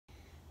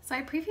So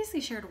I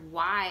previously shared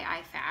why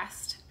I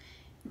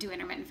do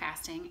intermittent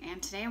fasting,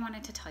 and today I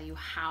wanted to tell you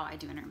how I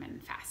do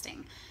intermittent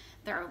fasting.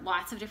 There are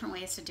lots of different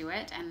ways to do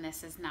it, and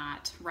this is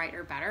not right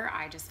or better.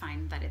 I just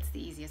find that it's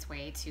the easiest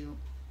way to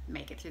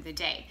make it through the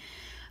day.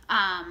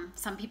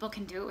 Some people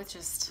can do it with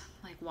just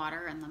like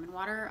water and lemon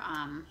water.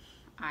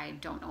 I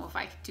don't know if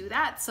I could do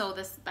that, so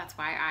that's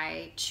why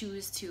I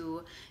choose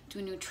to do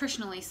a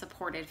nutritionally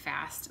supported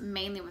fast,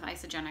 mainly with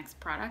Isagenix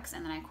products,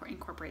 and then I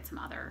incorporate some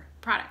other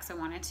products. I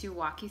wanted to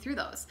walk you through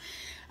those.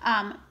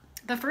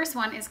 The first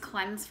one is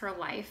Cleanse for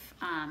Life.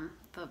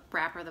 The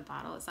wrapper of the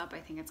bottle is up. I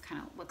think it's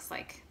kind of looks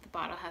like the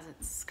bottle has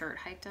its skirt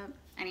hiked up.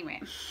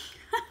 Anyway,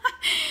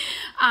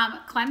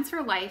 Cleanse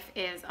for Life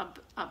is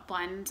a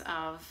blend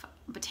of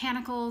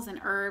botanicals and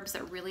herbs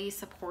that really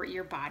support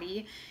your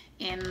body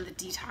in the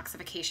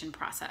detoxification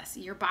process.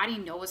 Your body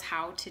knows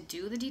how to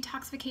do the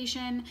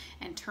detoxification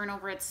and turn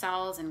over its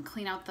cells and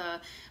clean out the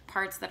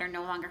parts that are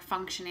no longer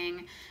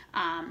functioning.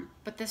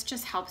 But this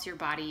just helps your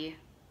body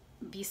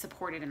be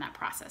supported in that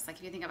process. Like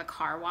if you think of a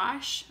car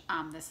wash,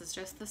 this is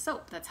just the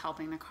soap that's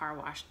helping the car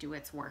wash do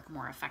its work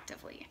more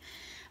effectively.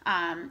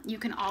 You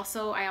can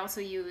also, I also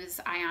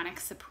use Ionic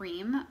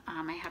Supreme.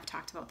 I have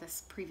talked about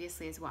this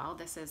previously as well.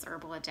 This is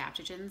herbal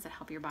adaptogens that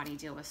help your body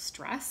deal with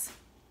stress.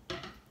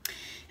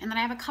 And then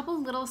I have a couple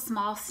little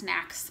small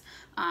snacks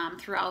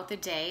throughout the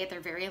day. They're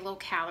very low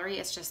calorie.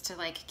 It's just to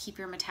like keep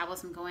your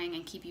metabolism going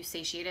and keep you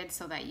satiated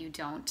so that you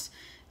don't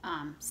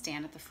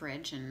stand at the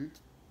fridge and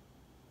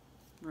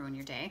ruin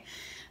your day.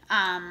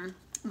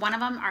 One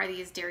of them are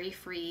these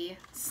dairy-free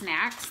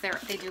snacks.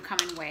 They do come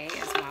in whey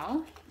as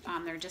well.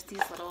 They're just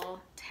these little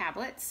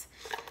tablets.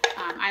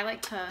 I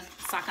like to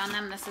suck on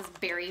them. This is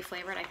berry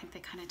flavored. I think they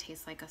kind of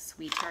taste like a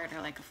sweet tart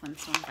or like a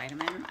Flintstone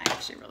vitamin. I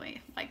actually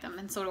really like them,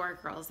 and so do our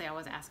girls. They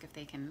always ask if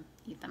they can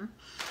eat them.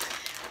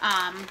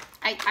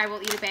 I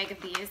will eat a bag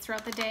of these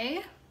throughout the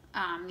day.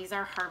 These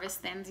are Harvest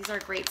Thins. These are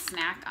a great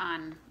snack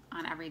on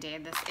every day.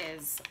 This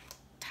is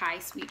Thai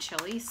sweet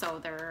chili, so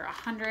they're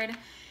 100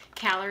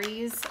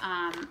 calories,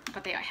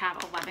 but they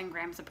have 11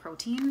 grams of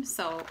protein,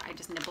 so I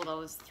just nibble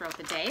those throughout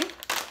the day.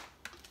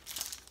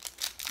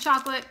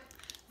 Chocolate.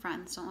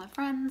 Friends don't let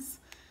friends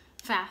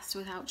fast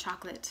without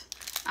chocolate.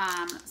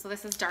 So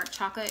this is dark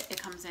chocolate.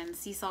 It comes in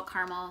sea salt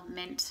caramel,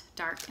 mint,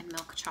 dark, and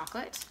milk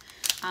chocolate.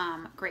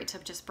 Great to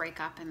just break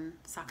up and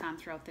suck on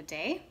throughout the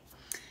day.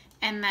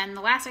 And then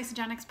the last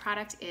Isagenix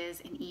product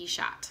is an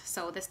e-shot.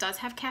 So this does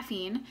have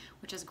caffeine,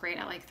 which is great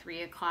at like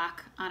 3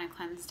 o'clock on a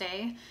cleanse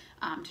day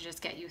to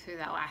just get you through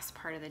that last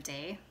part of the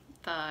day.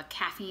 The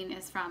caffeine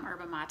is from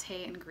yerba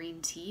mate and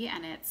green tea,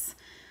 and it's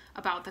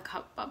about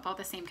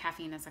the same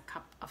caffeine as a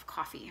cup of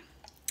coffee.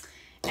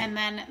 And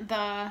then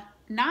the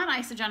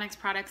non-Isagenix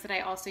products that I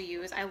also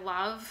use, I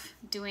love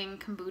doing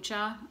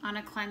kombucha on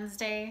a cleanse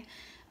day.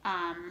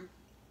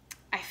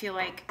 I feel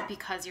like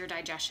because your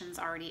digestion's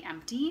already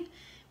empty,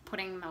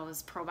 putting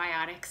those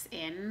probiotics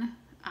in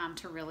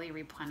to really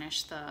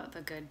replenish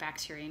the good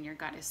bacteria in your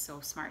gut is so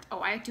smart.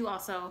 Oh, I do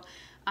also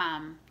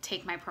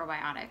take my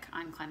probiotic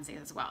on cleanse days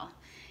as well.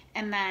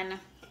 And then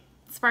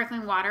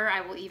sparkling water,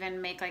 I will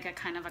even make like a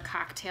kind of a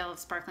cocktail of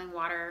sparkling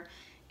water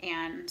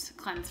and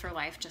Cleanse for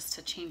Life just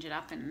to change it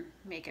up and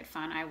make it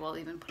fun. I will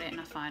even put it in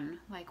a fun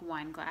like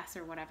wine glass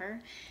or whatever.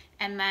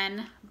 And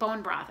then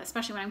bone broth,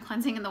 especially when I'm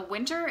cleansing in the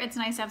winter, it's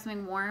nice to have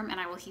something warm,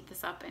 and I will heat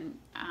this up and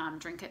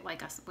drink it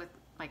like a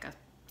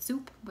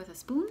soup with a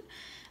spoon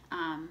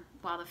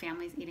while the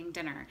family's eating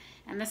dinner.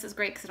 And this is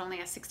great because it only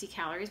has 60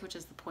 calories, which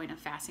is the point of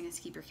fasting, is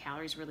to keep your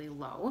calories really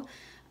low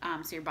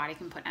so your body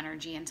can put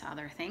energy into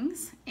other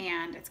things.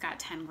 And it's got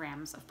 10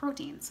 grams of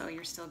protein, so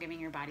you're still giving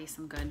your body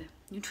some good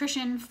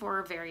nutrition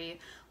for very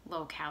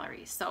low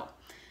calories. So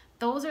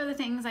those are the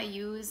things I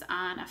use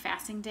on a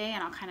fasting day,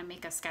 and I'll kind of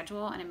make a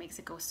schedule, and it makes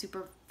it go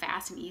super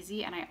fast and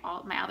easy. And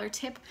my other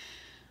tip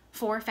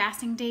for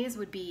fasting days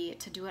would be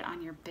to do it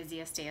on your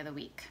busiest day of the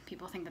week.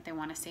 People think that they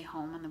want to stay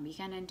home on the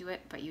weekend and do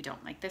it, but you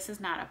don't. Like, this is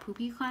not a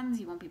poopy cleanse.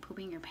 You won't be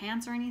pooping your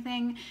pants or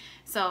anything.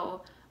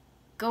 So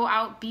go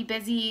out, be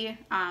busy.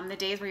 The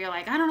days where you're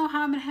like, I don't know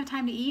how I'm gonna have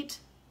time to eat,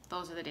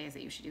 those are the days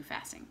that you should do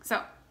fasting.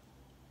 So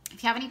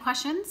if you have any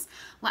questions,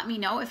 let me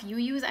know. If you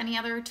use any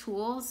other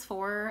tools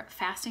for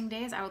fasting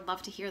days, I would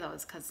love to hear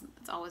those because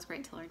it's always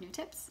great to learn new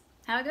tips.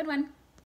 Have a good one.